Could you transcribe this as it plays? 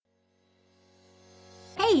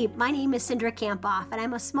Hey, my name is Cindra Kampoff, and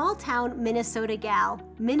I'm a small-town Minnesota gal,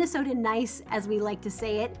 Minnesota nice as we like to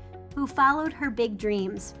say it, who followed her big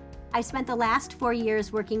dreams. I spent the last 4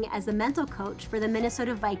 years working as a mental coach for the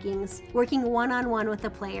Minnesota Vikings, working one-on-one with the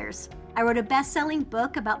players. I wrote a best-selling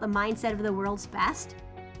book about the mindset of the world's best,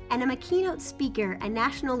 and I'm a keynote speaker and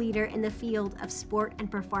national leader in the field of sport and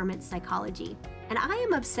performance psychology. And I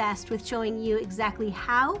am obsessed with showing you exactly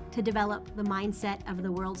how to develop the mindset of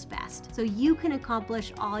the world's best so you can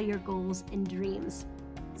accomplish all your goals and dreams.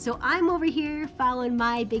 So I'm over here following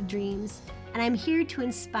my big dreams, and I'm here to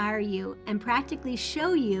inspire you and practically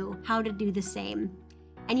show you how to do the same.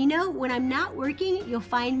 And you know, when I'm not working, you'll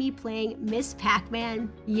find me playing Miss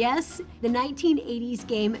Pac-Man. Yes, the 1980s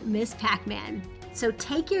game Miss Pac-Man. So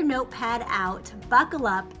take your notepad out, buckle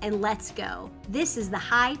up, and let's go. This is the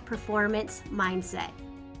High Performance Mindset.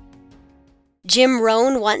 Jim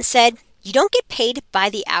Rohn once said, "You don't get paid by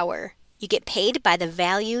the hour. You get paid by the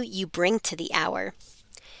value you bring to the hour."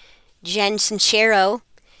 Jen Sincero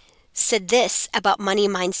said this about money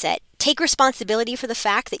mindset: "Take responsibility for the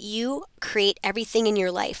fact that you create everything in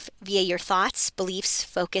your life via your thoughts, beliefs,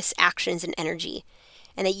 focus, actions, and energy,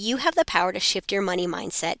 and that you have the power to shift your money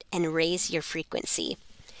mindset and raise your frequency."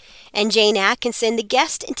 And Jane Atkinson, the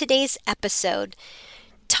guest in today's episode,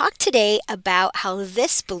 talked today about how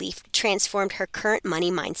this belief transformed her current money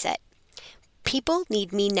mindset. People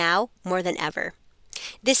need me now more than ever.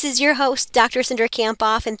 This is your host, Dr. Cindra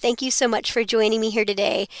Kampoff, and thank you so much for joining me here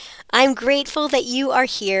today. I'm grateful that you are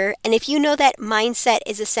here, and if you know that mindset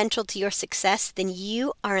is essential to your success, then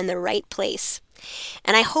you are in the right place.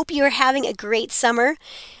 And I hope you are having a great summer.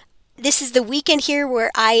 This is the weekend here where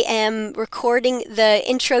I am recording the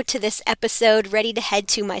intro to this episode, ready to head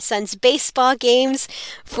to my son's baseball games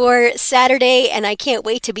for Saturday, and I can't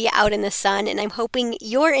wait to be out in the sun, and I'm hoping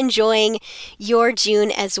you're enjoying your June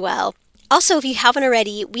as well. Also, if you haven't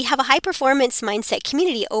already, we have a high performance mindset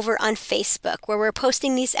community over on Facebook where we're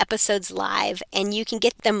posting these episodes live, and you can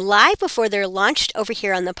get them live before they're launched over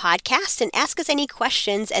here on the podcast and ask us any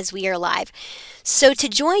questions as we are live. So to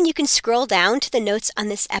join, you can scroll down to the notes on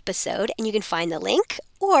this episode and you can find the link,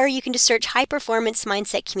 or you can just search High Performance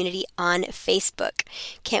Mindset Community on Facebook.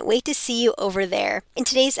 Can't wait to see you over there. In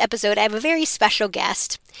today's episode, I have a very special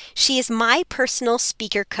guest. She is my personal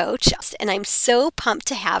speaker coach, and I'm so pumped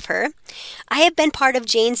to have her. I have been part of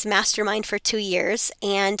Jane's mastermind for 2 years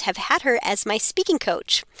and have had her as my speaking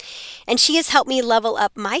coach. And she has helped me level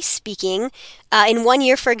up my speaking. In 1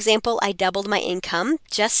 year, for example, I doubled my income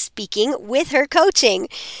just speaking with her coaching.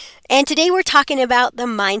 And today we're talking about the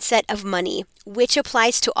mindset of money, which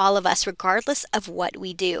applies to all of us regardless of what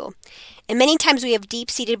we do. And many times we have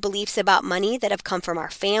deep-seated beliefs about money that have come from our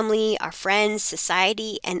family, our friends,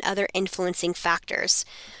 society, and other influencing factors.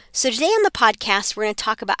 So today on the podcast, we're going to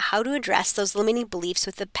talk about how to address those limiting beliefs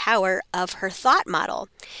with the power of her thought model.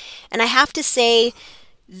 And I have to say,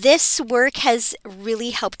 this work has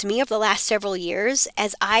really helped me over the last several years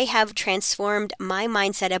as I have transformed my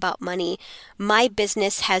mindset about money. My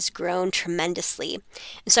business has grown tremendously.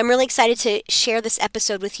 And so I'm really excited to share this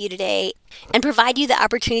episode with you today and provide you the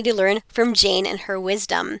opportunity to learn from Jane and her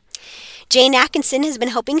wisdom. Jane Atkinson has been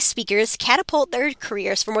helping speakers catapult their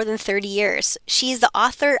careers for more than 30 years. She is the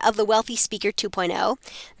author of The Wealthy Speaker 2.0,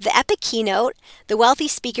 The Epic Keynote, The Wealthy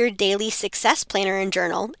Speaker Daily Success Planner and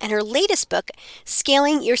Journal, and her latest book,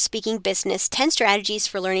 Scaling Your Speaking Business, 10 Strategies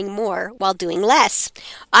for Learning More While Doing Less.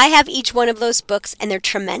 I have each one of those books, and they're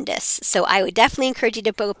tremendous, so I would definitely encourage you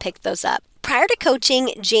to go pick those up. Prior to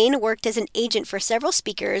coaching, Jane worked as an agent for several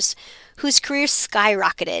speakers whose careers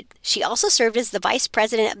skyrocketed. She also served as the vice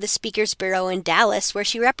president of the Speakers Bureau in Dallas, where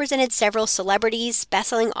she represented several celebrities,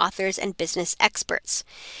 best-selling authors, and business experts.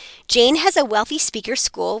 Jane has a Wealthy Speaker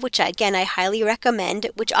School, which again I highly recommend,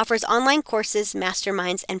 which offers online courses,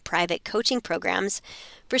 masterminds, and private coaching programs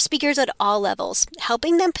for speakers at all levels,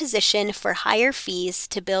 helping them position for higher fees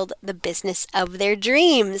to build the business of their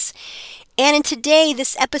dreams. And in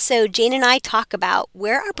this episode, Jane and I talk about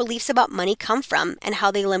where our beliefs about money come from and how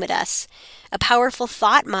they limit us, a powerful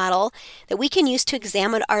thought model that we can use to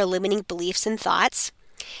examine our limiting beliefs and thoughts,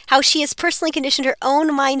 how she has personally conditioned her own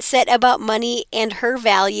mindset about money and her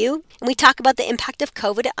value, and we talk about the impact of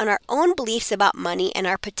COVID on our own beliefs about money and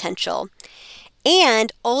our potential,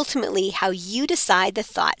 and ultimately how you decide the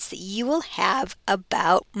thoughts that you will have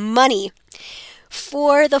about money.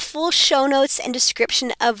 For the full show notes and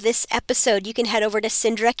description of this episode, you can head over to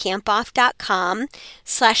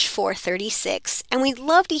cindrakampoff.com/436. And we'd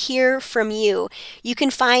love to hear from you. You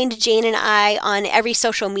can find Jane and I on every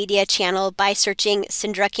social media channel by searching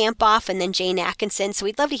Cindra Kamphoff and then Jane Atkinson. So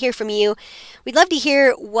we'd love to hear from you. We'd love to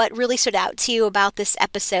hear what really stood out to you about this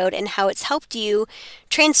episode and how it's helped you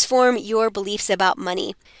transform your beliefs about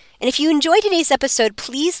money. And if you enjoyed today's episode,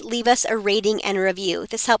 please leave us a rating and a review.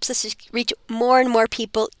 This helps us reach more and more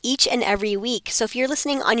people each and every week. So if you're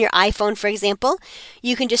listening on your iPhone, for example,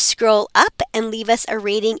 you can just scroll up and leave us a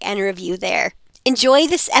rating and a review there. Enjoy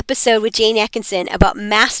this episode with Jane Atkinson about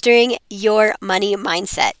mastering your money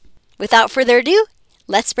mindset. Without further ado,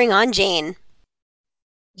 let's bring on Jane.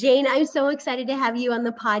 Jane, I'm so excited to have you on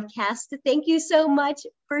the podcast. Thank you so much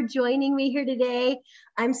for joining me here today.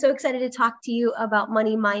 I'm so excited to talk to you about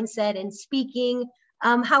money mindset and speaking.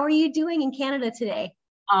 How are you doing in Canada today?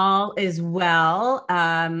 All is well.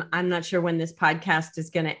 I'm not sure when this podcast is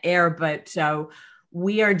going to air, but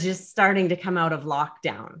we are just starting to come out of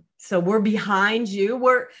lockdown. So we're behind you.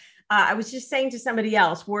 I was just saying to somebody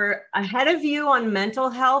else, we're ahead of you on mental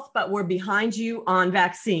health, but we're behind you on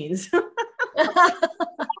vaccines.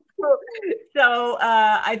 So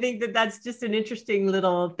I think that that's just an interesting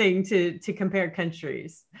little thing to compare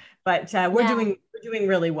countries, but we're doing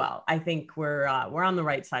really well. I think we're on the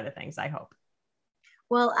right side of things, I hope.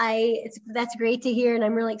 Well, that's great to hear, and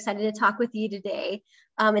I'm really excited to talk with you today.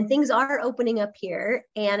 And things are opening up here,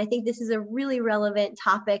 and I think this is a really relevant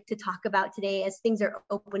topic to talk about today as things are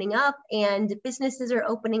opening up and businesses are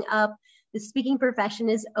opening up. The speaking profession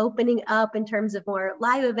is opening up in terms of more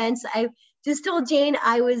live events. I just told Jane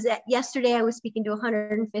yesterday I was speaking to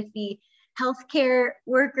 150 healthcare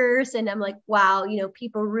workers, and I'm like, wow,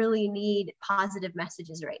 people really need positive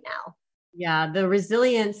messages right now. Yeah, the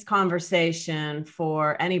resilience conversation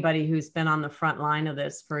for anybody who's been on the front line of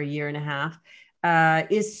this for a year and a half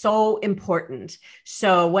is so important.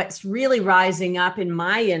 So what's really rising up in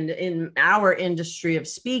our industry of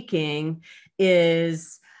speaking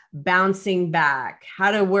is bouncing back,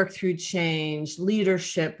 how to work through change,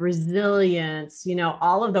 leadership, resilience,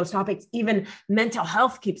 all of those topics. Even mental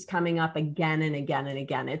health keeps coming up again and again and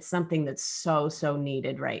again. It's something that's so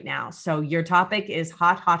needed right now. So your topic is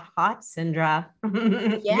hot, Cindra.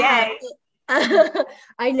 Yeah.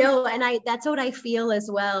 I know. And that's what I feel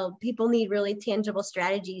as well. People need really tangible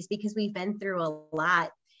strategies because we've been through a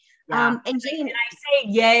lot. Yeah. And Jane, I say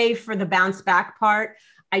yay for the bounce back part.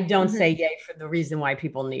 I don't say yay for the reason why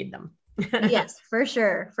people need them. Yes, for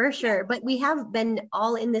sure. But we have been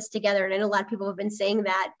all in this together. And I know a lot of people have been saying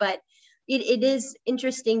that, but it is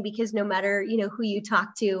interesting because no matter, who you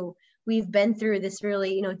talk to, we've been through this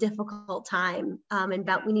really, difficult time and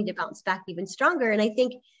we need to bounce back even stronger. And I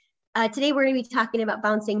think today we're going to be talking about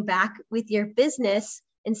bouncing back with your business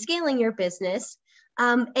and scaling your business.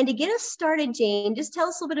 And to get us started, Jane, just tell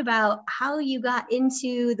us a little bit about how you got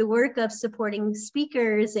into the work of supporting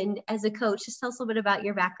speakers and as a coach. Just tell us a little bit about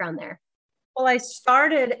your background there. Well, I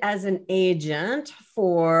started as an agent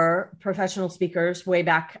for professional speakers way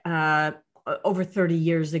back over 30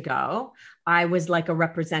 years ago. I was like a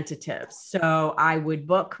representative. So I would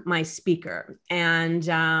book my speaker and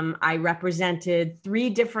I represented 3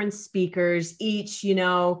 different speakers, each,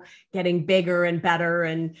 getting bigger and better.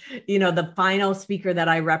 And, the final speaker that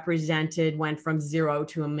I represented went from 0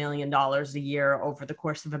 to $1 million a year over the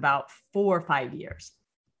course of about 4 or 5 years.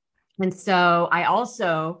 And so I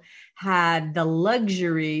also had the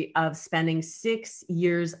luxury of spending 6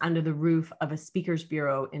 years under the roof of a speakers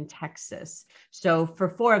bureau in Texas. So for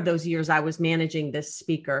 4 of those years, I was managing this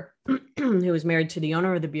speaker who was married to the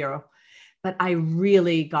owner of the bureau. But I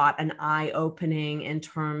really got an eye-opening in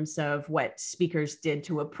terms of what speakers did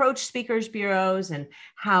to approach speakers bureaus and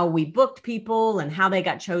how we booked people and how they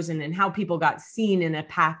got chosen and how people got seen in a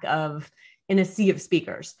sea of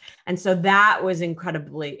speakers. And so that was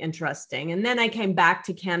incredibly interesting. And then I came back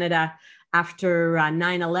to Canada after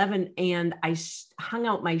 9/11 and I hung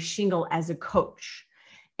out my shingle as a coach.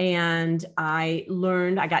 And I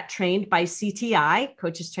got trained by CTI,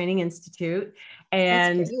 Coaches Training Institute.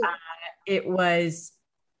 And it was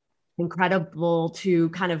incredible to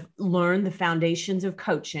kind of learn the foundations of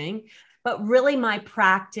coaching. But really, my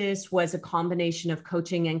practice was a combination of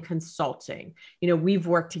coaching and consulting. We've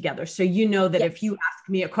worked together. So that If you ask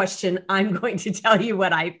me a question, I'm going to tell you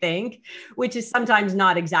what I think, which is sometimes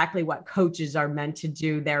not exactly what coaches are meant to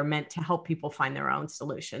do. They're meant to help people find their own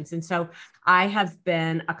solutions. And so I have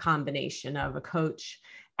been a combination of a coach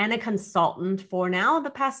and a consultant for now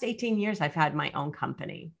the past 18 years. I've had my own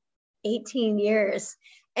company. 18 years.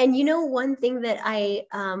 And one thing that I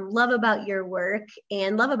love about your work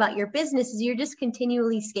and love about your business is you're just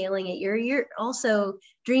continually scaling it. You're also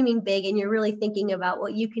dreaming big, and you're really thinking about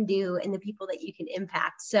what you can do and the people that you can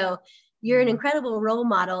impact. So you're an incredible role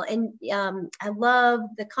model, and I love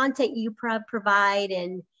the content you provide,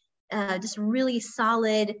 and just really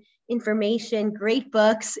solid information, great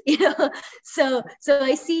books. So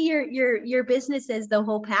I see your business as the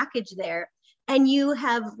whole package there. And you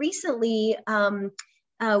have recently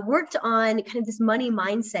worked on kind of this money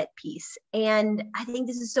mindset piece. And I think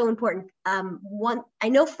this is so important. I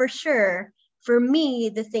know for sure, for me,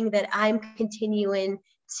 the thing that I'm continuing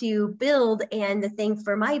to build and the thing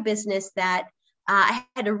for my business that I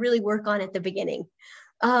had to really work on at the beginning.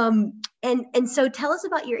 And so tell us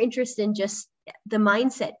about your interest in just the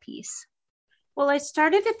mindset piece. Well, I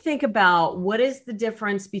started to think about what is the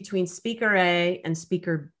difference between speaker A and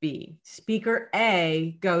speaker B. Speaker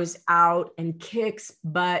A goes out and kicks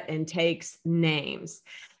butt and takes names.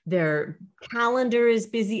 Their calendar is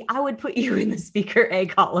busy. I would put you in the speaker A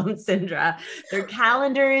column, Cindra. Their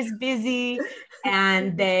calendar is busy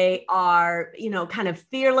and they are, kind of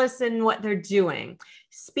fearless in what they're doing.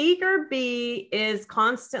 Speaker B is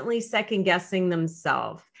constantly second guessing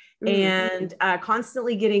themselves and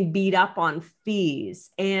constantly getting beat up on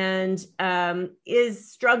fees and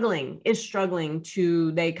is struggling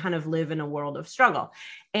to, they kind of live in a world of struggle.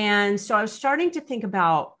 And so I was starting to think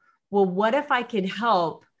about, well, what if I could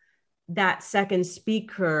help that second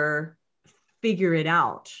speaker figure it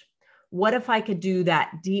out? What if I could do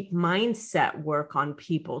that deep mindset work on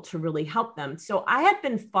people to really help them? So I had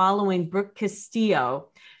been following Brooke Castillo.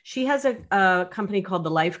 She has a company called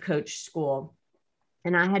the Life Coach School.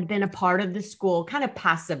 And I had been a part of the school kind of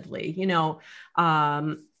passively,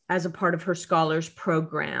 as a part of her scholars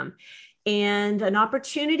program. And an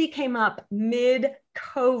opportunity came up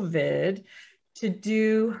mid-COVID to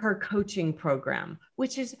do her coaching program,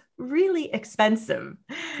 which is really expensive.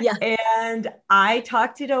 Yeah. And I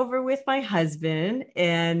talked it over with my husband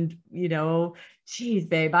and, geez,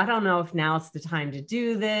 babe, I don't know if now it's the time to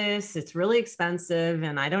do this. It's really expensive.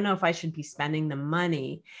 And I don't know if I should be spending the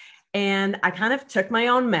money. And I kind of took my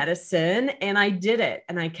own medicine and I did it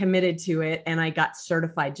and I committed to it and I got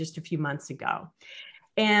certified just a few months ago.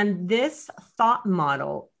 And this thought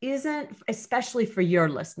model isn't, especially for your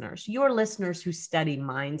listeners who study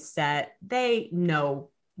mindset, they know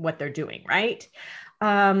what they're doing, right?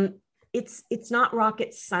 It's not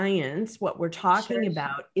rocket science, what we're talking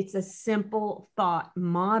about. It's a simple thought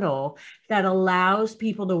model that allows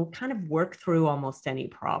people to kind of work through almost any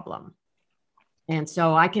problem. And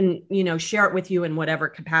so I can, share it with you in whatever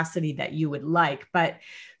capacity that you would like. But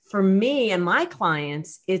for me and my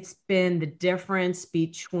clients, it's been the difference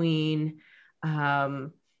between,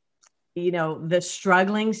 the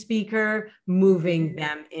struggling speaker, moving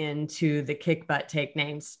them into the kick butt, take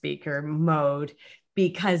names speaker mode,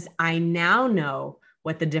 because I now know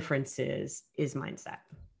what the difference is mindset.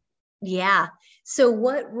 Yeah. So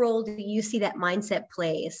what role do you see that mindset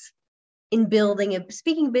plays in building a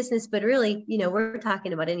speaking business? But really, we're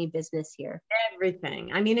talking about any business here.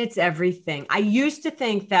 Everything. I mean, it's everything. I used to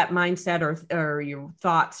think that mindset or your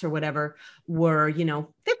thoughts or whatever were,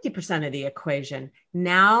 50% of the equation.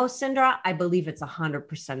 Now, Cindra, I believe it's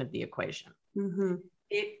 100% of the equation. Mm-hmm.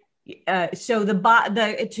 So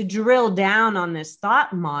to drill down on this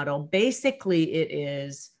thought model, basically it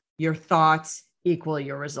is your thoughts equal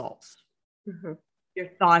your results. Mm-hmm. Your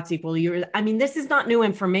thoughts equal your, this is not new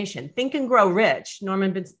information. Think and Grow Rich.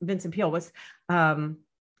 Norman Vincent Peale was,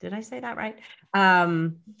 did I say that right?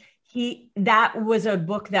 That was a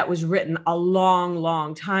book that was written a long,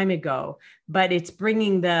 long time ago, but it's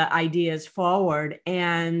bringing the ideas forward,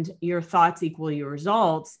 and your thoughts equal your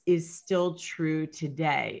results is still true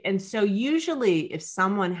today. And so usually if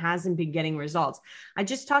someone hasn't been getting results, I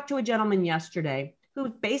just talked to a gentleman yesterday who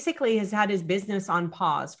basically has had his business on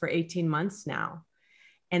pause for 18 months now.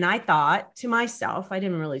 And I thought to myself, I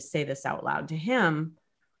didn't really say this out loud to him,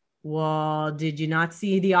 well, did you not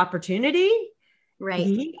see the opportunity? Right.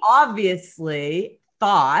 He obviously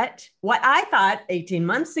thought what I thought 18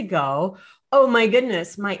 months ago. Oh my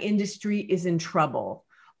goodness, my industry is in trouble.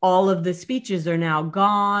 All of the speeches are now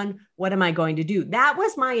gone. What am I going to do? That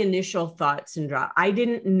was my initial thought, Cindra. I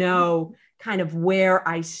didn't know kind of where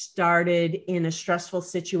I started in a stressful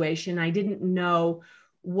situation. I didn't know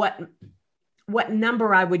what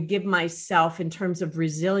number I would give myself in terms of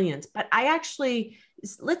resilience. But I actually,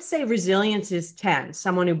 let's say resilience is 10.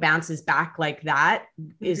 Someone who bounces back like that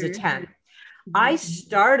is a 10. I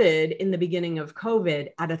started in the beginning of COVID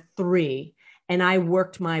at a 3, and I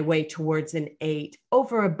worked my way towards an 8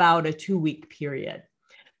 over about a 2-week period.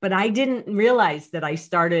 but I didn't realize that I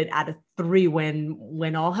started at a 3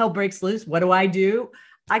 when all hell breaks loose. What do?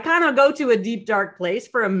 I kind of go to a deep, dark place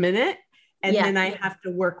for a minute, and then I have to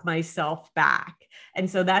work myself back. And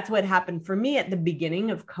so that's what happened for me at the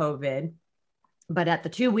beginning of COVID. But at the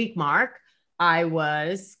 2-week mark, I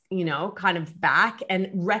was, kind of back and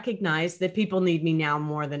recognized that people need me now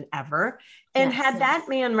more than ever. And had that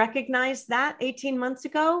man recognized that 18 months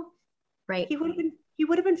ago, right, he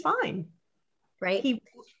would have been fine. Right.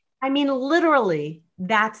 Literally,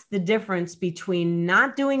 that's the difference between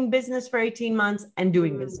not doing business for 18 months and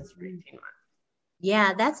doing business for 18 months.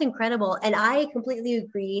 Yeah, that's incredible. And I completely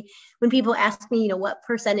agree when people ask me, what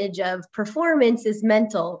percentage of performance is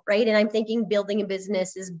mental, right? And I'm thinking building a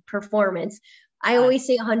business is performance. I always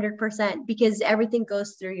say 100% because everything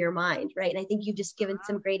goes through your mind, right? And I think you've just given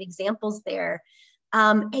some great examples there.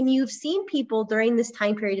 And you've seen people during this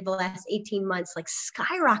time period of the last 18 months, like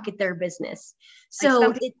skyrocket their business.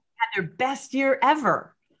 So it had their best year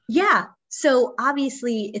ever. Yeah. So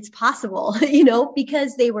obviously it's possible,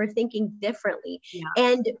 because they were thinking differently. Yeah.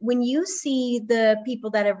 And when you see the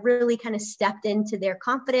people that have really kind of stepped into their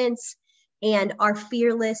confidence and are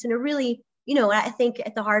fearless and are really, I think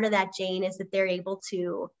at the heart of that, Jane, is that they're able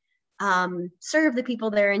to serve the people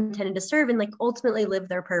they're intended to serve and like ultimately live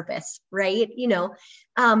their purpose, right?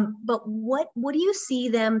 But what do you see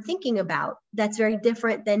them thinking about that's very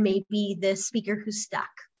different than maybe the speaker who's stuck?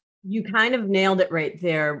 You kind of nailed it right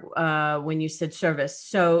there when you said service.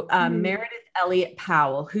 So Meredith Elliott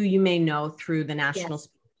Powell, who you may know through the National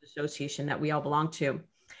Speakers Association that we all belong to.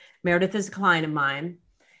 Meredith is a client of mine,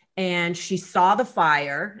 and she saw the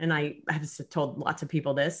fire, and I have told lots of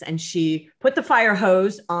people this, and she put the fire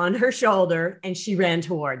hose on her shoulder and she ran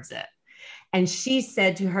towards it. And she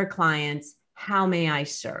said to her clients, "How may I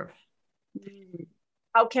serve?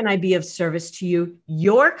 How can I be of service to you?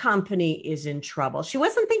 Your company is in trouble." She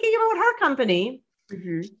wasn't thinking about her company,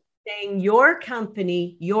 saying your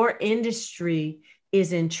company, your industry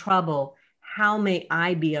is in trouble. How may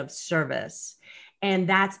I be of service? And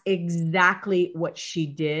that's exactly what she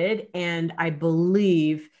did. And I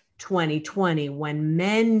believe 2020, when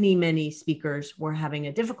many, many speakers were having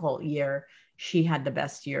a difficult year, she had the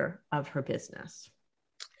best year of her business.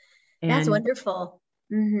 And that's wonderful.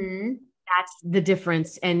 Mm-hmm. That's the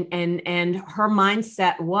difference. And her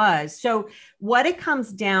mindset was, so what it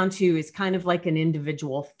comes down to is kind of like an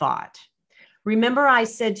individual thought. Remember I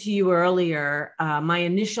said to you earlier, my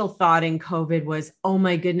initial thought in COVID was, oh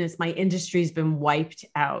my goodness, my industry's been wiped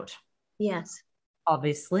out. Yes.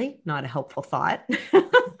 Obviously not a helpful thought.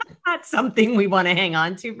 Not something we want to hang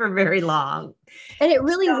on to for very long. And it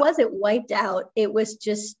really wasn't wiped out. It was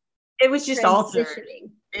just altered.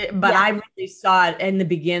 But I really saw it in the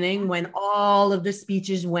beginning when all of the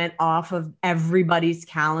speeches went off of everybody's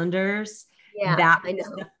calendars. Yeah, that was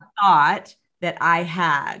the thought that I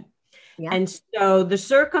had. Yeah. And so the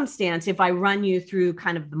circumstance, if I run you through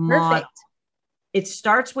kind of the model, it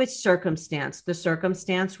starts with circumstance. The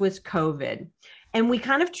circumstance was COVID. And we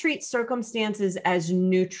kind of treat circumstances as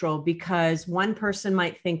neutral because one person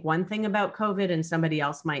might think one thing about COVID and somebody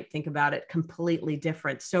else might think about it completely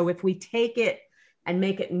different. So if we take it and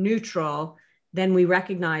make it neutral, then we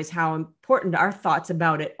recognize how important our thoughts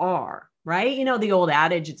about it are, right? The old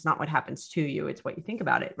adage, it's not what happens to you, it's what you think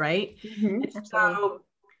about it, right? Mm-hmm, so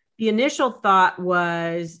the initial thought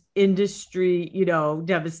was industry,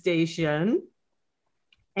 devastation.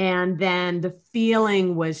 And then the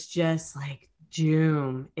feeling was just like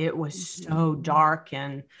doom. It was so dark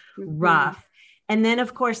and rough. And then,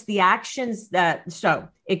 of course, the actions so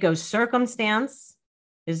it goes circumstance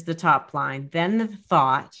is the top line. Then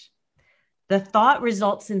the thought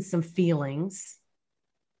results in some feelings.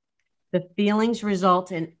 The feelings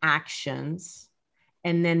result in actions.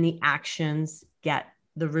 And then the actions get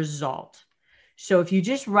the result. So if you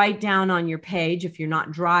just write down on your page, if you're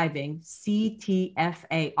not driving,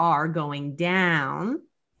 CTFAR going down,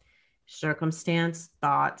 circumstance,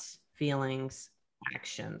 thoughts, feelings,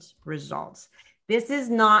 actions, results. This is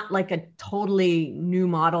not like a totally new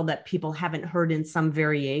model that people haven't heard in some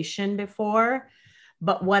variation before.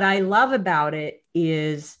 But what I love about it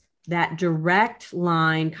is that direct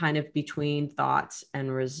line kind of between thoughts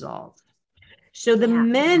and results. So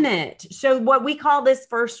so what we call this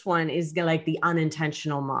first one is like the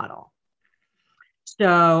unintentional model.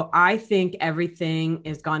 So I think everything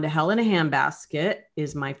is gone to hell in a handbasket.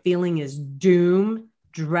 My feeling is doom,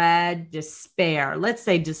 dread, despair. Let's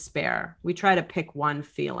say despair. We try to pick one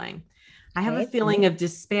feeling. I have a feeling of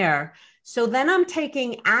despair. So then I'm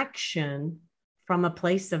taking action from a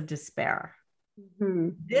place of despair.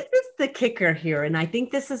 This is the kicker here. And I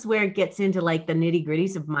think this is where it gets into like the nitty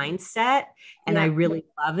gritties of mindset. And I really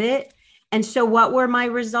love it. And so what were my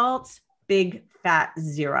results? Big fat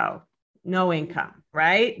zero, no income,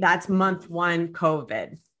 right? That's month one,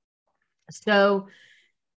 COVID. So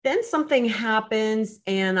then something happens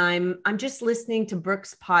and I'm just listening to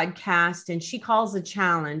Brooke's podcast and she calls a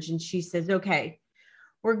challenge and she says, okay,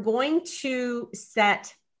 we're going to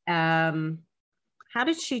set, how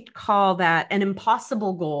did she call that? An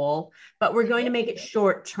impossible goal, but we're going to make it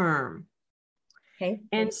short term. Okay.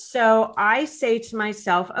 And so I say to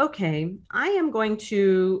myself, okay, I am going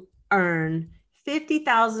to earn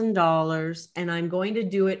 $50,000 and I'm going to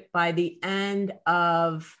do it by the end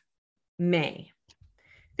of May.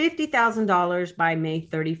 $50,000 by May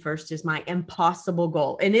 31st is my impossible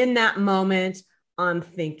goal. And in that moment, I'm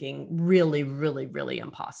thinking really, really, really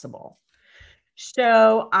impossible.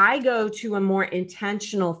 So I go to a more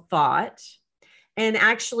intentional thought. And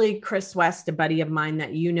actually, Chris West, a buddy of mine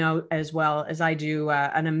that you know as well as I do,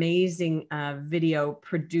 an amazing video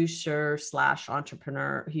producer /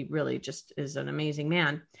 entrepreneur. He really just is an amazing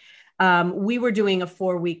man. We were doing a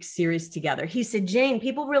 4-week series together. He said, Jane,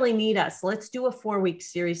 people really need us. Let's do a 4-week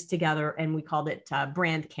series together. And we called it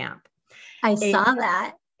Brand Camp. I saw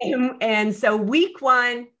that. And so week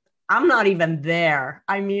 1, I'm not even there.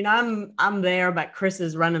 I mean, I'm there, but Chris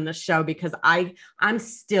is running the show because I'm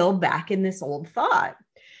still back in this old thought.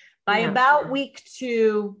 By about week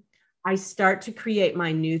 2, I start to create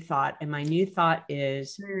my new thought. And my new thought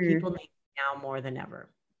is people need me now more than ever.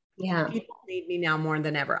 Yeah. People need me now more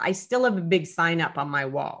than ever. I still have a big sign up on my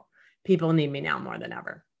wall. People need me now more than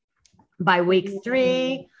ever. By week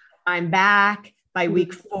 3, I'm back. By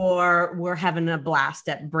week 4, we're having a blast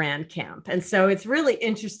at Brand Camp. And so it's really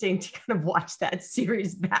interesting to kind of watch that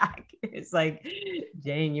series back. It's like,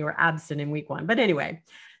 Jane, you were absent in week 1. But anyway,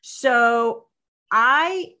 so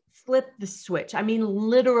I flipped the switch. I mean,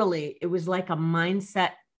 literally, it was like a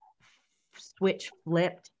mindset switch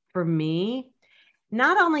flipped for me.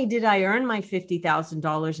 Not only did I earn my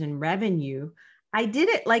 $50,000 in revenue, I did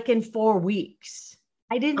it like in 4 weeks.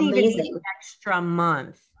 I didn't even need an extra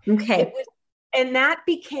month. Okay. And that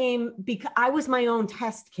became, because I was my own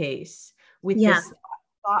test case with this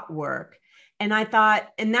thought work. And I thought,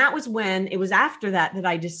 and that was when it was after that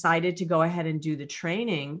I decided to go ahead and do the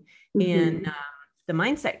training in the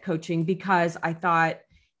mindset coaching, because I thought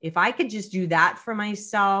if I could just do that for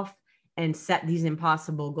myself and set these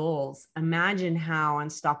impossible goals, imagine how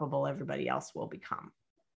unstoppable everybody else will become.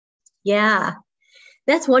 Yeah.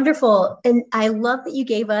 That's wonderful. And I love that you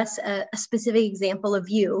gave us a specific example of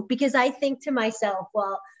you, because I think to myself,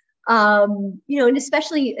 well, and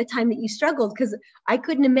especially a time that you struggled, because I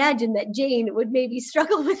couldn't imagine that Jane would maybe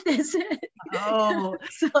struggle with this. I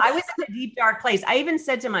was in a deep, dark place. I even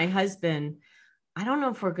said to my husband, I don't know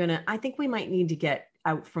if I think we might need to get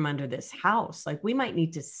out from under this house. Like we might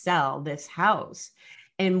need to sell this house.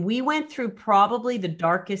 And we went through probably the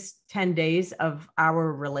darkest 10 days of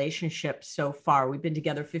our relationship so far. We've been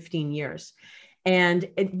together 15 years. And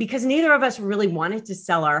because neither of us really wanted to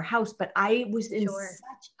sell our house, but I was in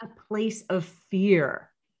such a place of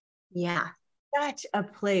fear. Yeah. Such a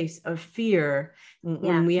place of fear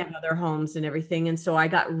when we have other homes and everything. And so I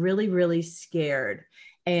got really, really scared.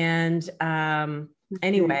 And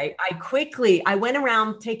anyway, I went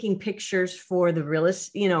around taking pictures for the real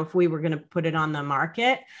estate, if we were going to put it on the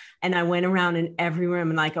market. And I went around in every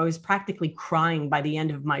room and I was practically crying by the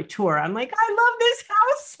end of my tour. I'm like, I love this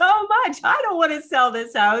house so much. I don't want to sell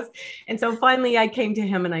this house. And so finally I came to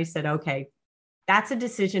him and I said, okay, that's a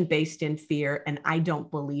decision based in fear. And I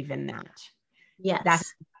don't believe in that.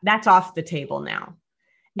 Yes. That's off the table now.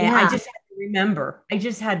 And I just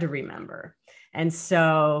had to remember. And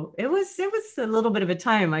so it was a little bit of a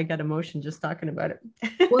time. I got emotion just talking about it.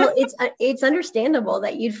 Well, it's understandable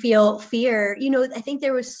that you'd feel fear. I think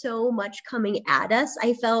there was so much coming at us.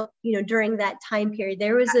 I felt, during that time period,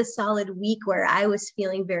 there was a solid week where I was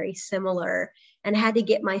feeling very similar and had to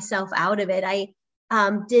get myself out of it. I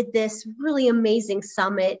did this really amazing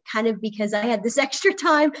summit kind of because I had this extra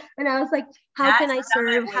time and I was like, how can I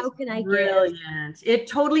serve? How can I give? Brilliant. It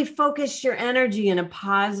totally focused your energy in a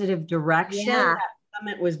positive direction. Yeah. That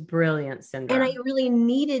summit was brilliant, Cinder. And I really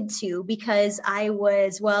needed to, because I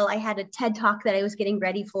had a TED Talk that I was getting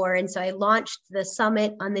ready for. And so I launched the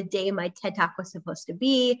summit on the day my TED Talk was supposed to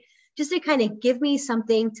be, just to kind of give me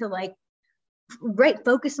something to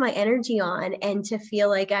focus my energy on and to feel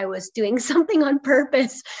like I was doing something on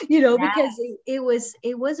purpose, because it was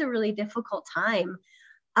a really difficult time.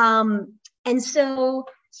 And so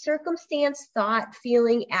circumstance, thought,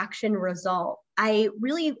 feeling, action, result. I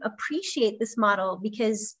really appreciate this model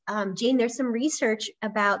because, Jane, there's some research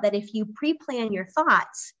about that if you pre-plan your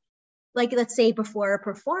thoughts, like let's say before a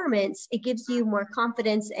performance, it gives you more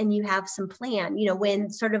confidence and you have some plan. When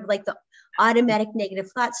sort of like the automatic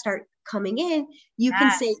negative thoughts start coming in, you can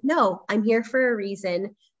say, no, I'm here for a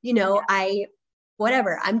reason.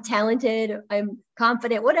 I'm talented, I'm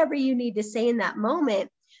confident, whatever you need to say in that moment.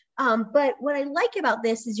 But what I like about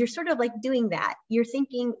this is you're sort of like doing that. You're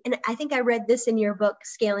thinking, and I think I read this in your book,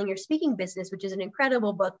 Scaling Your Speaking Business, which is an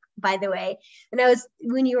incredible book, by the way. And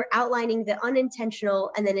when you were outlining the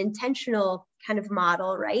unintentional and then intentional kind of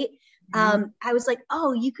model, right? I was like,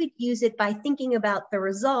 oh, you could use it by thinking about the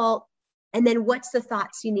result and then what's the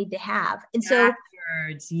thoughts you need to have. And so,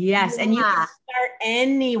 yes. And you can start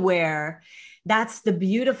anywhere. That's the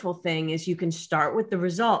beautiful thing is you can start with the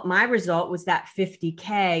result. My result was that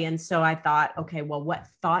 50K. And so I thought, okay, well, what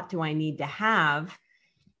thought do I need to have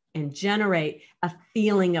and generate a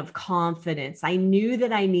feeling of confidence? I knew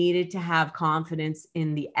that I needed to have confidence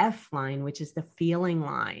in the F line, which is the feeling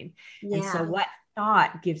line. Yeah. And so what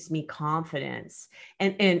thought gives me confidence?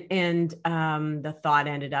 And the thought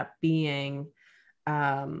ended up being,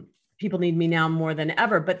 people need me now more than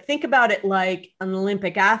ever. But think about it like an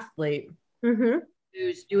Olympic athlete. Mm-hmm.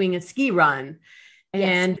 Who's doing a ski run.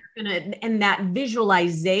 And that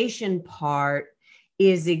visualization part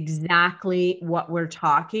is exactly what we're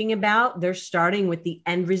talking about. They're starting with the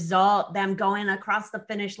end result, them going across the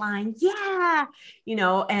finish line. Yeah.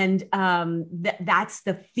 And that's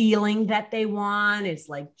the feeling that they want. It's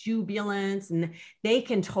like jubilance. And they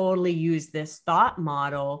can totally use this thought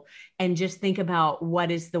model and just think about what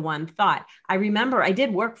is the one thought. I remember I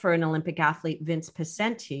did work for an Olympic athlete, Vince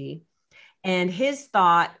Pacenti. And his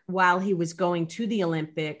thought while he was going to the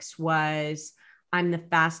Olympics was, I'm the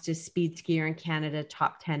fastest speed skier in Canada,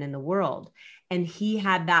 top 10 in the world. And he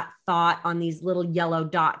had that thought on these little yellow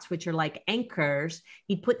dots, which are like anchors.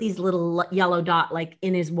 He'd put these little yellow dot like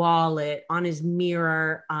in his wallet, on his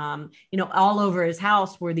mirror, all over his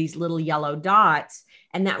house were these little yellow dots.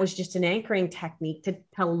 And that was just an anchoring technique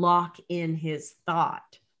to lock in his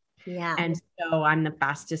thought. Yeah. And so I'm the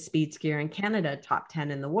fastest speed skier in Canada, top 10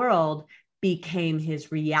 in the world, became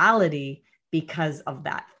his reality because of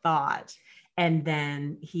that thought. And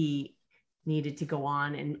then he needed to go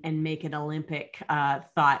on and make an Olympic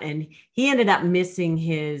thought. And he ended up missing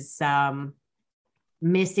it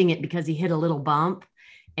because he hit a little bump.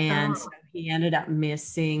 And so he ended up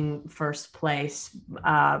missing first place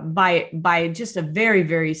by just a very,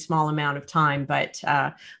 very small amount of time. But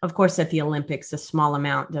of course, at the Olympics, a small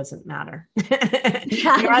amount doesn't matter.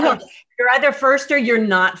 You're either first or you're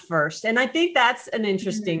not first. And I think that's an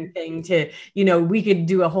interesting thing to, we could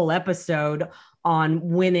do a whole episode on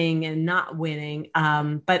winning and not winning.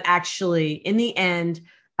 But actually, in the end,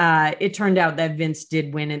 it turned out that Vince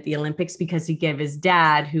did win at the Olympics because he gave his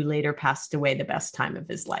dad, who later passed away, the best time of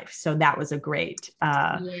his life. So that was a great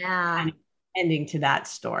kind of ending to that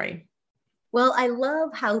story. Well, I love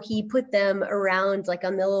how he put them around like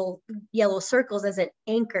on the little yellow circles as an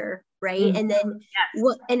anchor, right? Mm-hmm. And then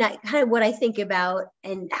what I think about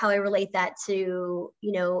and how I relate that to,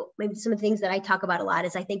 maybe some of the things that I talk about a lot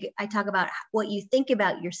is I talk about what you think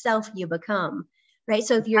about yourself, you become, right?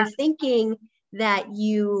 So if you're thinking that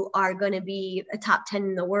you are going to be a top 10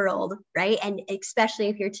 in the world, right? And especially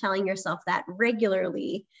if you're telling yourself that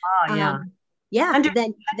regularly, then you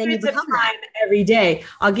become that every day.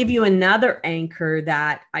 I'll give you another anchor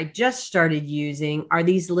that I just started using are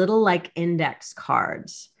these little like index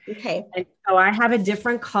cards. Okay. And so I have a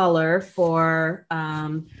different color for,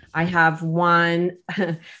 I have one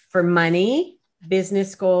for money,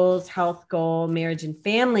 business goals, health goal, marriage and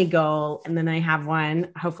family goal. And then I have one,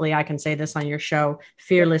 hopefully I can say this on your show,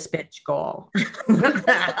 fearless bitch goal.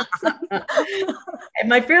 And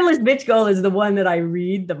my fearless bitch goal is the one that I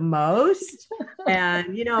read the most.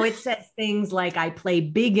 And, it says things like, I play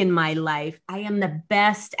big in my life. I am the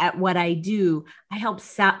best at what I do. I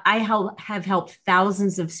have helped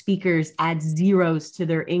thousands of speakers add zeros to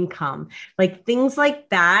their income. Like things like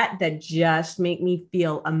that just make me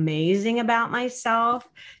feel amazing about myself.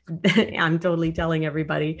 I'm totally telling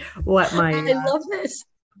everybody what I love this.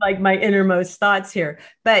 Like my innermost thoughts here.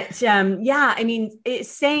 But saying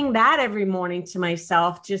that every morning to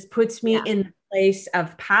myself just puts me in the place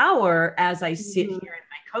of power as I sit here in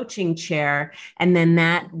my coaching chair. And then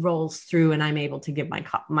that rolls through and I'm able to give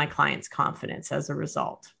my clients confidence as a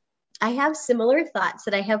result. I have similar thoughts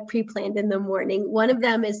that I have pre-planned in the morning. One of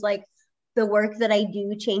them is like the work that I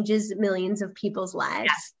do changes millions of people's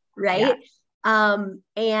lives, right? Yeah. And,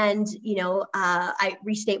 I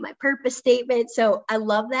restate my purpose statement. So I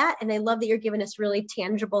love that. And I love that you're giving us really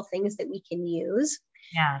tangible things that we can use.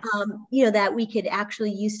 Yes. That we could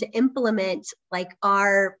actually use to implement like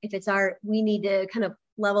we need to kind of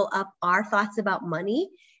level up our thoughts about money.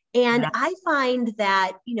 And I find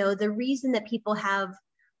that, the reason that people have,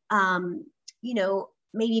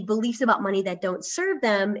 maybe beliefs about money that don't serve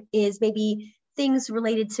them is maybe things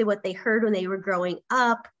related to what they heard when they were growing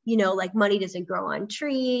up, like money doesn't grow on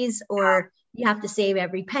trees, or you have to save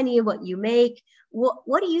every penny of what you make.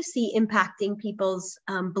 What do you see impacting people's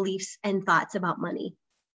beliefs and thoughts about money?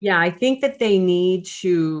 Yeah, I think that they need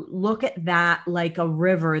to look at that like a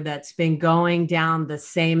river that's been going down the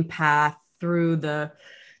same path through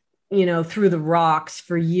through the rocks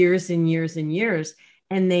for years and years and years.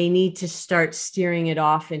 And they need to start steering it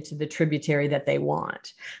off into the tributary that they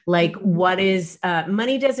want. Like what is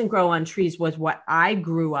money doesn't grow on trees was what I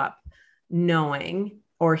grew up knowing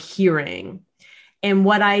or hearing. And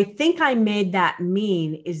what I think I made that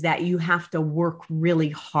mean is that you have to work really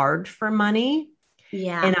hard for money.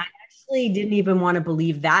 Yeah. And I actually didn't even want to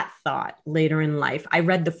believe that thought later in life. I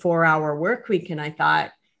read the 4-Hour Work Week and I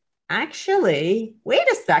thought, actually, wait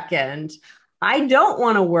a second. I don't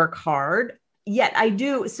want to work hard, yet I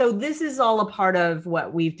do. So this is all a part of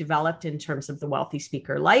what we've developed in terms of the Wealthy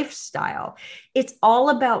Speaker lifestyle. It's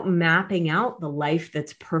all about mapping out the life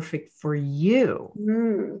that's perfect for you.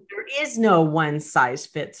 There is no one size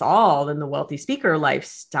fits all in the Wealthy Speaker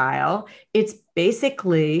lifestyle. It's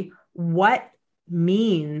basically what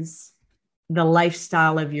means the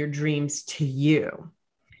lifestyle of your dreams to you.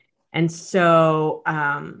 And so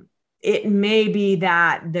it may be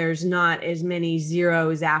that there's not as many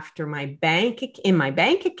zeros after my bank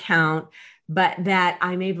account, but that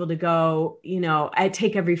I'm able to go, I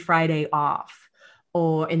take every Friday off,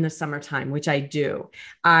 or in the summertime, which I do.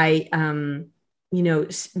 We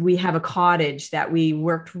have a cottage that we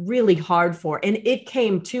worked really hard for, and it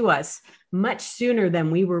came to us much sooner than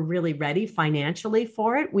we were really ready financially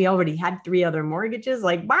for it. We already had 3 other mortgages.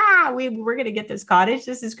 Like, wow, we're going to get this cottage.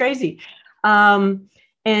 This is crazy.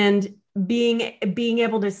 And being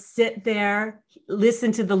able to sit there,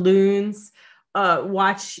 listen to the loons,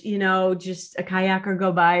 watch, just a kayaker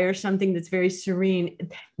go by or something that's very serene.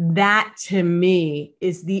 That to me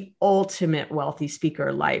is the ultimate Wealthy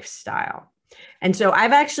Speaker lifestyle. And so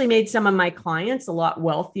I've actually made some of my clients a lot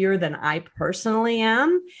wealthier than I personally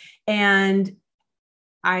am. And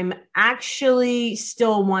I'm actually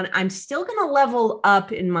I'm still going to level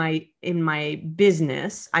up in my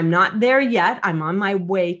business. I'm not there yet. I'm on my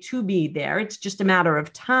way to be there. It's just a matter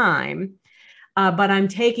of time. But I'm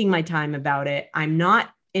taking my time about it. I'm not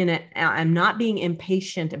in it. I'm not being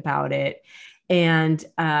impatient about it. And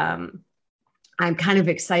I'm kind of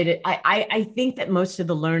excited. I think that most of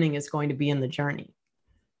the learning is going to be in the journey.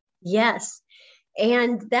 Yes.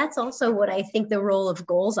 And that's also what I think the role of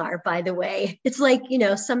goals are, by the way. It's like,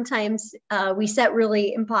 sometimes we set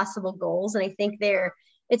really impossible goals. And I think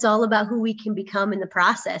it's all about who we can become in the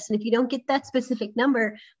process. And if you don't get that specific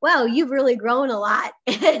number, wow, you've really grown a lot.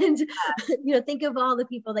 And, think of all the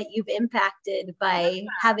people that you've impacted by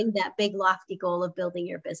having that big, lofty goal of building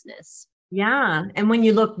your business. Yeah. And when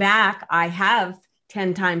you look back, I have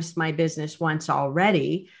 10 times my business once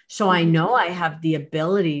already. So I know I have the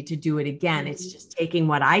ability to do it again. It's just taking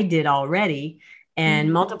what I did already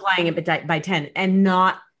and multiplying it by 10 and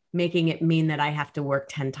not making it mean that I have to work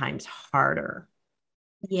 10 times harder.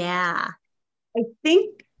 Yeah. I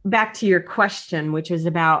think back to your question, which is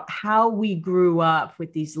about how we grew up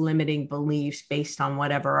with these limiting beliefs based on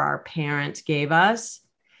whatever our parents gave us.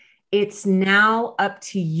 It's now up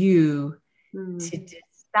to you to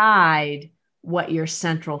decide what your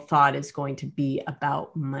central thought is going to be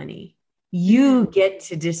about money. You get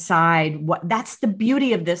to decide that's the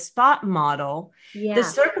beauty of this thought model. Yeah. The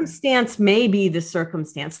circumstance may be the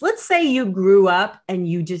circumstance. Let's say you grew up and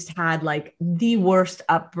you just had like the worst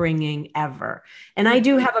upbringing ever. And I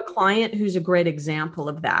do have a client who's a great example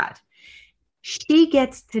of that. She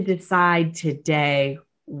gets to decide today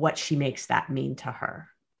what she makes that mean to her.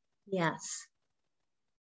 Yes.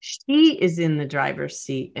 She is in the driver's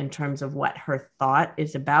seat in terms of what her thought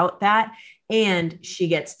is about that. And she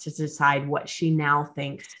gets to decide what she now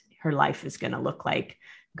thinks her life is going to look like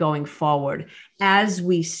going forward. As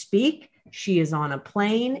we speak, she is on a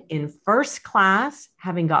plane in first class,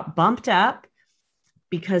 having got bumped up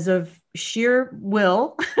because of sheer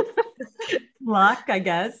will, luck, I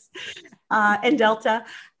guess, and Delta.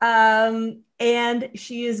 And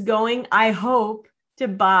she is going, I hope, to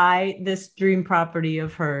buy this dream property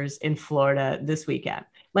of hers in Florida this weekend.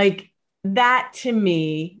 Like that to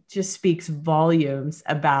me just speaks volumes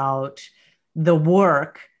about the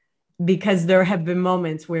work, because there have been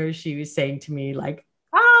moments where she was saying to me like,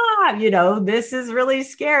 this is really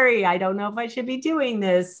scary. I don't know if I should be doing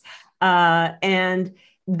this. And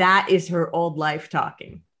that is her old life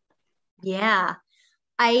talking. Yeah.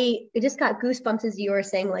 I just got goosebumps as you were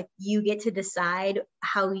saying, like, you get to decide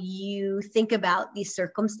how you think about these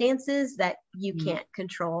circumstances that you can't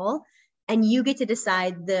control. And you get to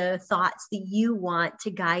decide the thoughts that you want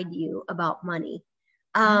to guide you about money.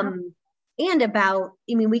 And about,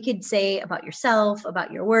 we could say about yourself,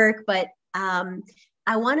 about your work, but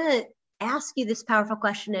I want to ask you this powerful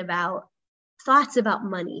question about thoughts about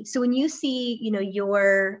money. So when you see,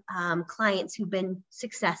 your clients who've been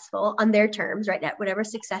successful on their terms, right, at whatever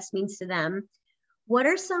success means to them, what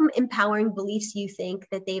are some empowering beliefs you think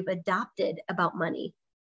that they've adopted about money?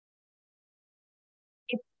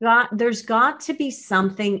 There's got to be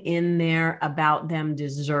something in there about them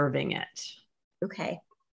deserving it. Okay.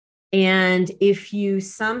 And if you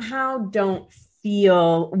somehow don't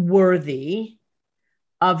feel worthy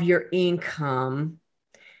of your income,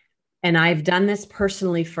 and I've done this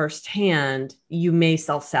personally firsthand, you may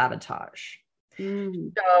self-sabotage.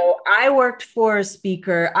 So I worked for a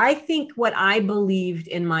speaker. I think what I believed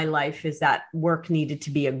in my life is that work needed to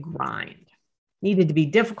be a grind, needed to be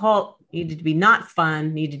difficult, needed to be not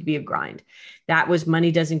fun, needed to be a grind. That was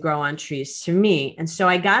money doesn't grow on trees to me. And so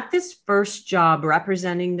I got this first job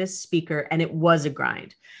representing this speaker, and it was a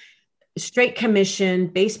grind. Straight commission,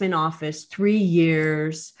 basement office, 3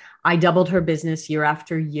 years. I doubled her business year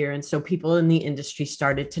after year. And so people in the industry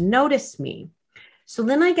started to notice me. So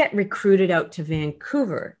then I get recruited out to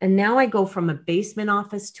Vancouver. And now I go from a basement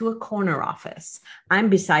office to a corner office. I'm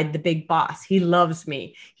beside the big boss. He loves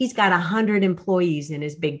me. He's got 100 employees in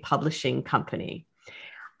his big publishing company.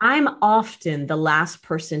 I'm often the last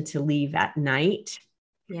person to leave at night.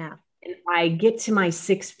 Yeah. And I get to my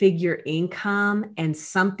 6-figure income and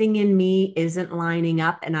something in me isn't lining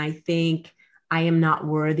up. And I think I am not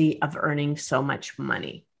worthy of earning so much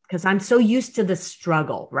money because I'm so used to the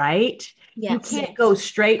struggle, right? Yes. You can't go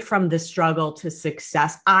straight from the struggle to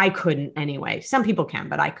success. I couldn't anyway. Some people can,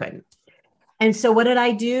 but I couldn't. And so what did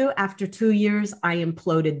I do? After 2 years, I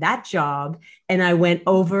imploded that job and I went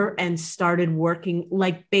over and started working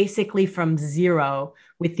like basically from zero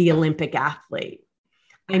with the Olympic athlete.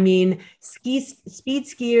 I mean, speed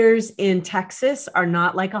skiers in Texas are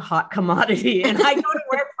not like a hot commodity. And I go to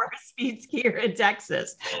work for a speed skier in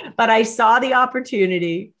Texas, but I saw the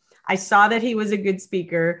opportunity. I saw that he was a good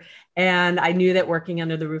speaker, and I knew that working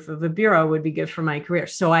under the roof of a bureau would be good for my career.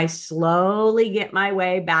 So I slowly get my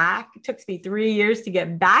way back. It took me 3 years to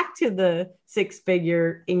get back to the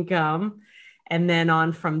 6-figure income and then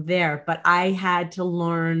on from there. But I had to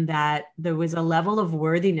learn that there was a level of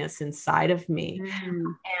worthiness inside of me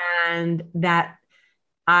and that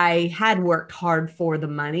I had worked hard for the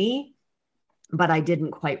money, but I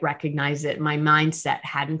didn't quite recognize it. My mindset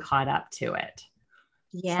hadn't caught up to it.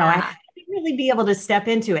 Yeah. So I had to really be able to step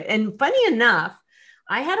into it. And funny enough,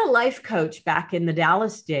 I had a life coach back in the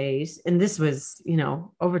Dallas days, and this was,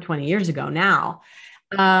 over 20 years ago now.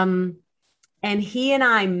 And he and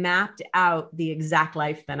I mapped out the exact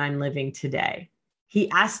life that I'm living today.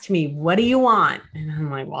 He asked me, what do you want? And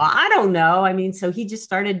I'm like, well, I don't know. So he just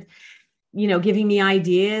started, giving me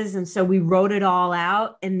ideas. And so we wrote it all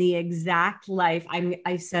out in the exact life.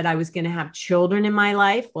 I said I was going to have children in my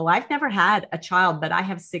life. Well, I've never had a child, but I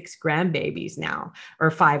have 6 grandbabies now,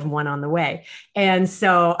 or 5 and 1 on the way. And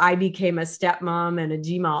so I became a stepmom and a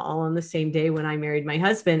GMA all on the same day when I married my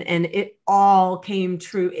husband. And it all came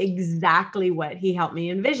true exactly what he helped me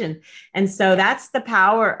envision. And so that's the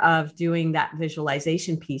power of doing that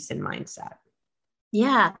visualization piece in mindset.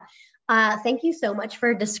 Yeah. Thank you so much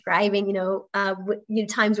for describing,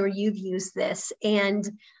 times where you've used this. And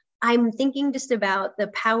I'm thinking just about the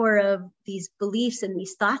power of these beliefs and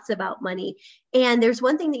these thoughts about money. And there's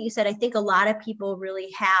one thing that you said, I think a lot of people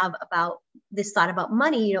really have about this thought about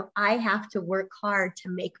money. I have to work hard to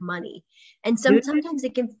make money. And sometimes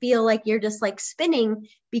it can feel like you're just like spinning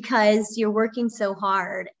because you're working so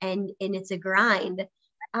hard and it's a grind.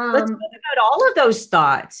 Let's talk about all of those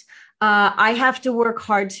thoughts. I have to work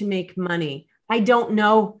hard to make money. I don't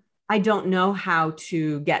know how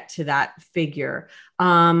to get to that figure.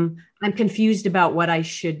 I'm confused about what I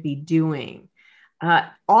should be doing.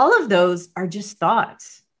 All of those are just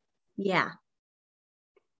thoughts. Yeah.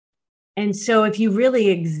 And so if you really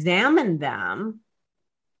examine them,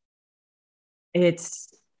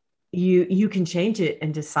 it's you can change it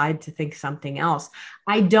and decide to think something else.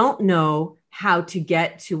 I don't know how to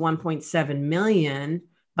get to 1.7 million,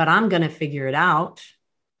 but I'm going to figure it out.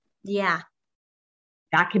 Yeah.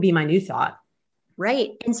 That could be my new thought.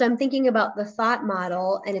 Right. And so I'm thinking about the thought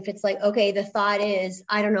model. And if it's like, okay, the thought is,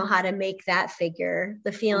 I don't know how to make that figure.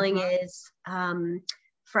 The feeling is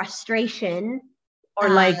frustration, Or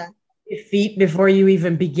like defeat before you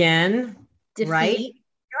even begin, right? defeat.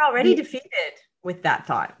 You're already defeated with that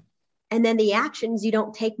thought. And then the actions, you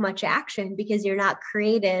don't take much action because you're not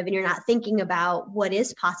creative and you're not thinking about what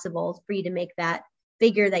is possible for you to make that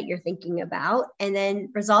figure that you're thinking about. And then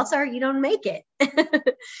results are you don't make it.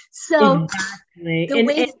 So exactly.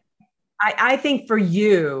 and I think for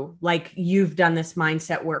you, like you've done this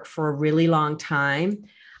mindset work for a really long time.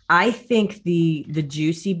 I think the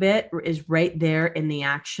juicy bit is right there in the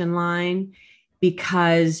action line,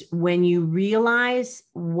 because when you realize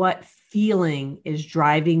what feeling is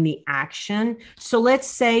driving the action. So let's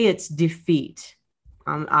say it's defeat.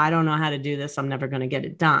 I don't know how to do this. I'm never going to get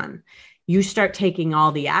it done. You start taking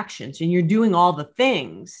all the actions and you're doing all the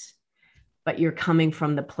things, but you're coming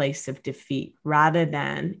from the place of defeat, rather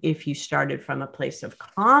than if you started from a place of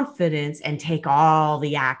confidence and take all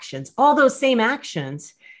the actions, all those same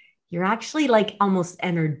actions, you're actually like almost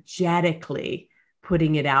energetically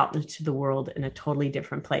putting it out into the world in a totally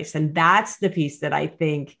different place. And that's the piece that I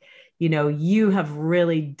think, you have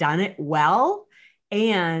really done it well,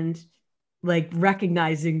 and like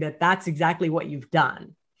recognizing that that's exactly what you've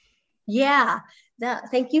done. Yeah,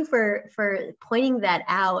 thank you for pointing that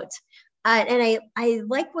out. And I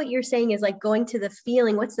like what you're saying is like going to the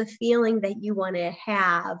feeling. What's the feeling that you want to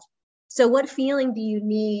have? So what feeling do you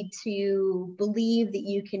need to believe that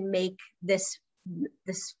you can make this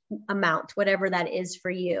amount, whatever that is for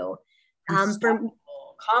you? For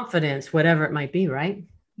confidence, whatever it might be, right?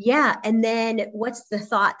 Yeah. And then what's the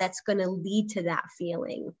thought that's going to lead to that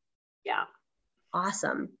feeling? Yeah.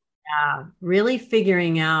 Awesome. Yeah. Really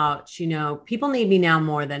figuring out, people need me now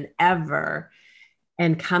more than ever.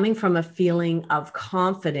 And coming from a feeling of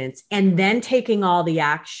confidence and then taking all the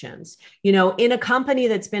actions. In a company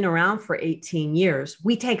that's been around for 18 years,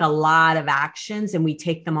 we take a lot of actions and we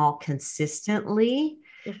take them all consistently.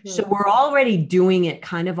 Mm-hmm. So we're already doing it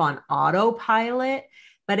kind of on autopilot.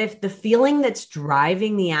 But if the feeling that's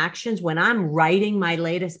driving the actions, when I'm writing my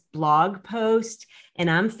latest blog post and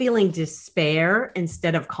I'm feeling despair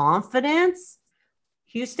instead of confidence,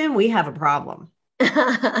 Houston, we have a problem.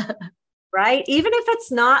 Right? Even if it's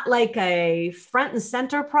not like a front and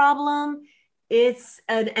center problem, it's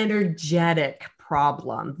an energetic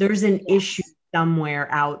problem. There's an issue somewhere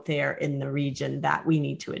out there in the region that we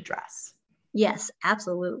need to address. Yes,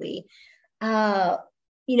 absolutely.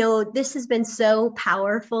 This has been so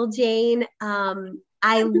powerful, Jane.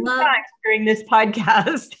 I love during this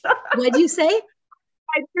podcast. What'd you say?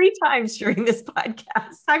 I 3 times during this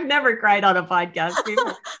podcast. I've never cried on a podcast.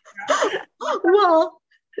 Well,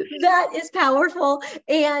 that is powerful.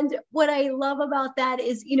 And what I love about that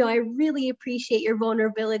is, I really appreciate your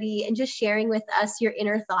vulnerability and just sharing with us your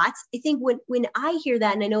inner thoughts. I think when I hear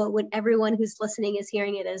that, and I know when everyone who's listening is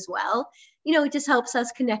hearing it as well, it just helps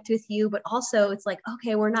us connect with you, but also it's like,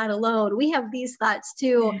 okay, we're not alone. We have these thoughts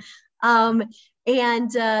too. And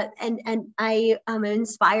I am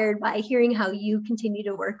inspired by hearing how you continue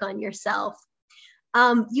to work on yourself.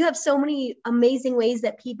 You have so many amazing ways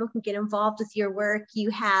that people can get involved with your work. You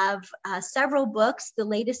have several books. The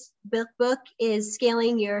latest book is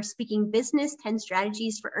Scaling Your Speaking Business, 10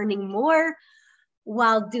 Strategies for Earning More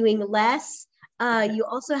While Doing Less. You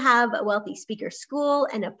also have a Wealthy Speaker School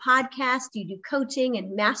and a podcast. You do coaching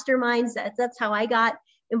and masterminds. That's how I got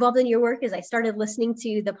involved in your work, as I started listening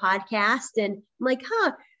to the podcast. And I'm like,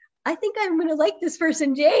 I think I'm going to like this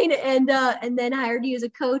person, Jane. And then hired you as a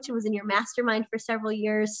coach and was in your mastermind for several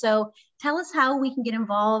years. So tell us how we can get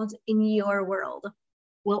involved in your world.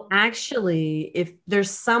 Well, actually, if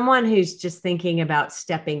there's someone who's just thinking about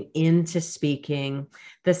stepping into speaking,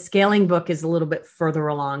 the Scaling book is a little bit further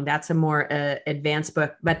along. That's a more advanced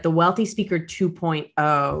book, but the Wealthy Speaker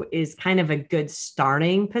 2.0 is kind of a good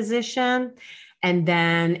starting position. And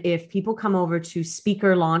then if people come over to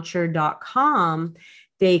speakerlauncher.com,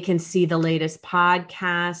 they can see the latest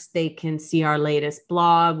podcast. They can see our latest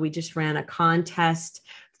blog. We just ran a contest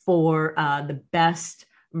for the best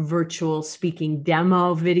virtual speaking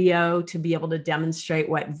demo video to be able to demonstrate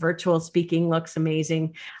what virtual speaking looks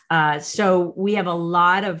amazing. So we have a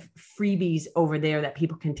lot of freebies over there that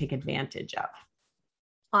people can take advantage of.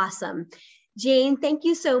 Awesome. Jane, thank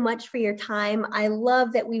you so much for your time. I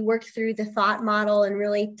love that we worked through the thought model and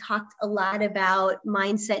really talked a lot about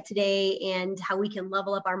mindset today and how we can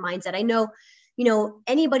level up our mindset. I know,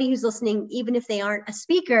 anybody who's listening, even if they aren't a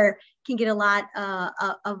speaker, can get a lot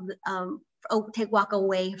walk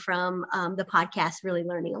away from the podcast, really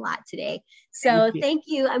learning a lot today. So thank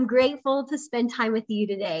you. I'm grateful to spend time with you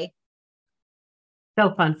today. So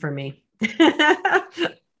fun for me.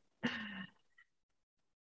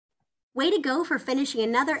 Way to go for finishing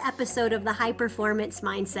another episode of the High Performance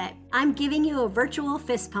Mindset. I'm giving you a virtual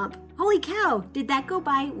fist pump. Holy cow, did that go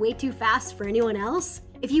by way too fast for anyone else?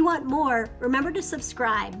 If you want more, remember to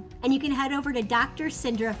subscribe, and you can head over to Dr.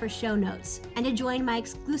 Cindra for show notes and to join my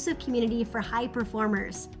exclusive community for high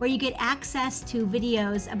performers, where you get access to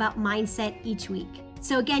videos about mindset each week.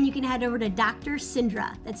 So again, you can head over to Dr.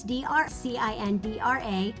 Cindra, that's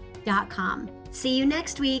DrCindra.com. See you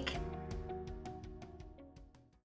next week.